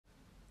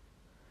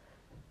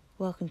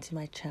Welcome to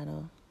my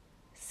channel,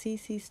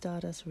 CC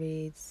Stardust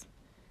reads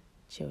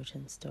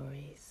children's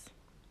stories.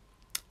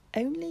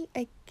 Only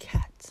a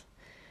Cat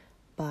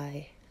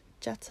by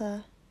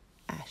Jutta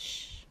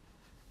Ash.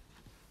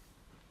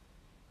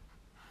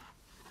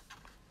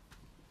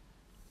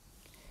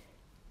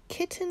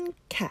 Kitten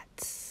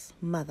Cat's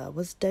mother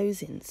was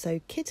dozing,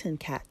 so Kitten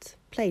Cat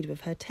played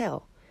with her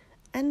tail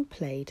and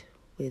played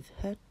with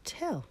her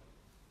tail.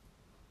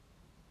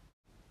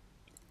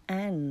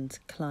 And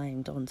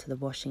climbed onto the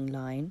washing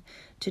line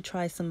to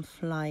try some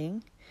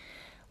flying.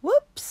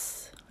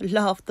 Whoops,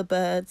 laughed the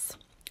birds.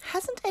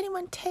 Hasn't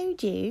anyone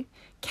told you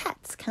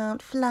cats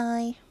can't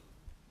fly?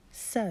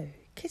 So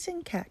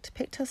Kitten Cat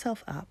picked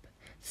herself up,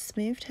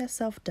 smoothed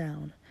herself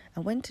down,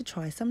 and went to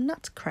try some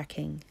nut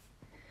cracking.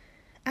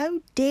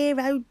 Oh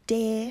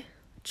dear,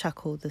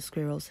 chuckled the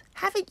squirrels.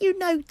 Haven't you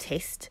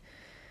noticed?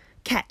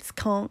 Cats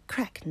can't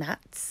crack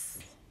nuts.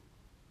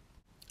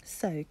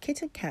 So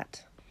Kitten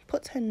Cat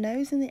put her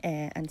nose in the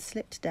air and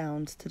slipped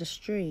down to the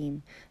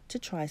stream to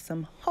try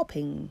some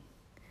hopping.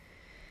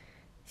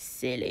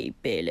 Silly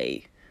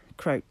Billy,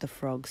 croaked the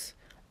frogs.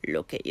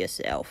 Look at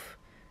yourself.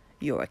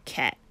 You're a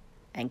cat,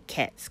 and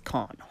cats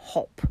can't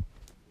hop.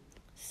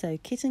 So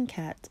Kitten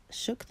Cat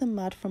shook the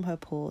mud from her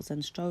paws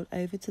and strolled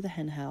over to the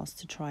hen house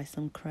to try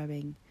some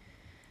crowing.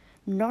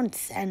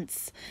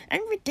 Nonsense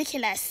and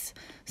ridiculous,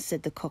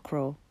 said the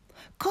cockerel.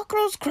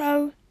 Cockerels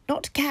crow,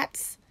 not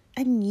cats.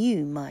 And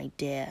you, my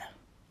dear,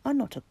 are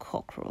not a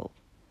cockerel.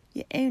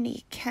 You're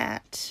only a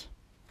cat.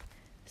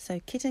 So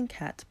Kitten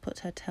Cat put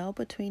her tail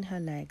between her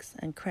legs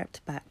and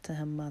crept back to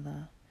her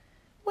mother.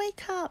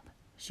 Wake up,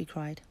 she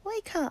cried.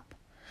 Wake up.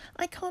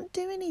 I can't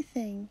do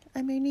anything.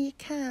 I'm only a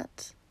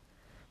cat.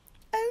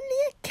 Only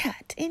a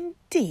cat,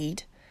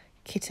 indeed.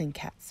 Kitten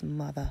Cat's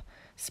mother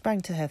sprang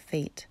to her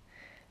feet.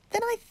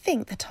 Then I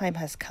think the time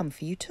has come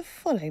for you to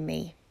follow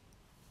me.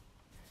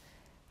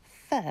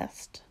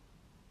 First,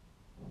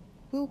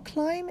 we'll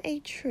climb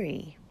a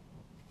tree.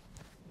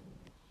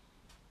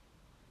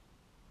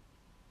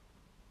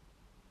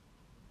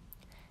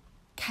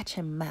 Catch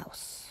a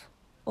mouse,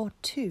 or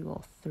 2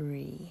 or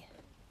 3.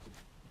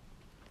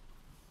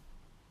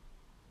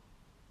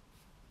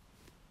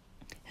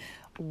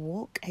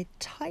 Walk a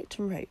tight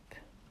rope,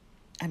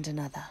 and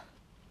another.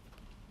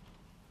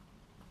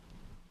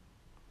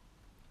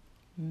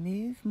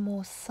 Move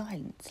more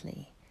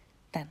silently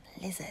than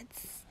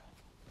lizards.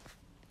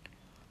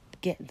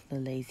 Get the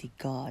lazy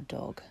guard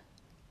dog.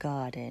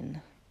 Guard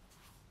in.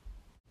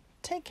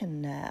 Take a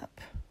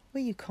nap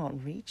where you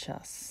can't reach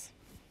us.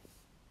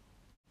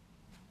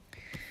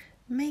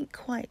 Make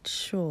quite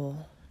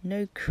sure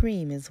no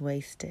cream is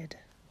wasted.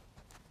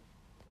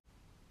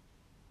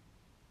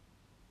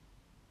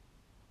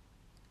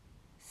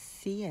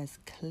 See as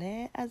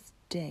clear as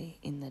day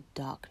in the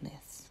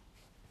darkness.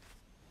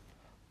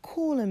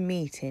 Call a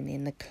meeting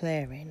in the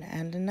clearing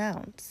and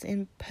announce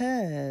in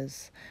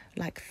purrs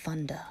like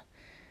thunder.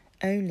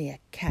 Only a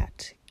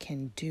cat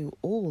can do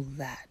all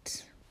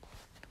that.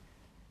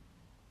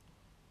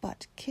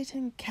 But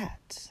Kitten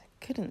Cat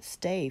couldn't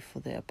stay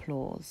for the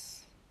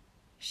applause.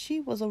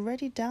 She was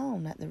already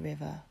down at the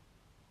river.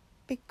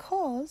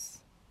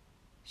 Because,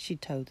 she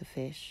told the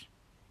fish,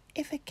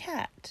 if a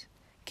cat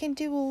can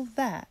do all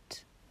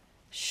that,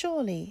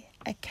 surely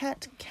a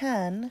cat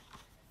can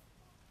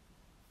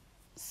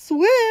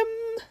swim.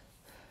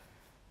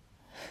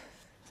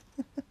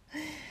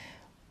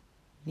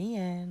 The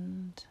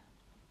end.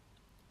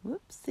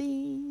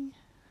 Whoopsie.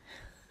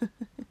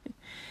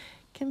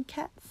 Can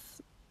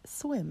cats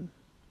swim?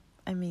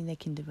 I mean, they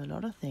can do a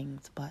lot of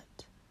things, but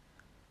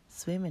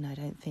swimming, I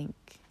don't think,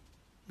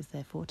 is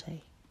their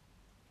forte.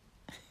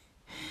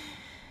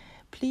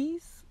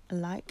 Please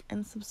like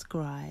and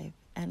subscribe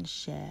and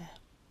share.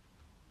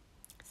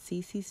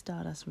 CC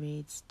Stardust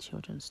reads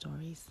children's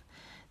stories.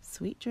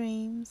 Sweet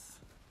dreams.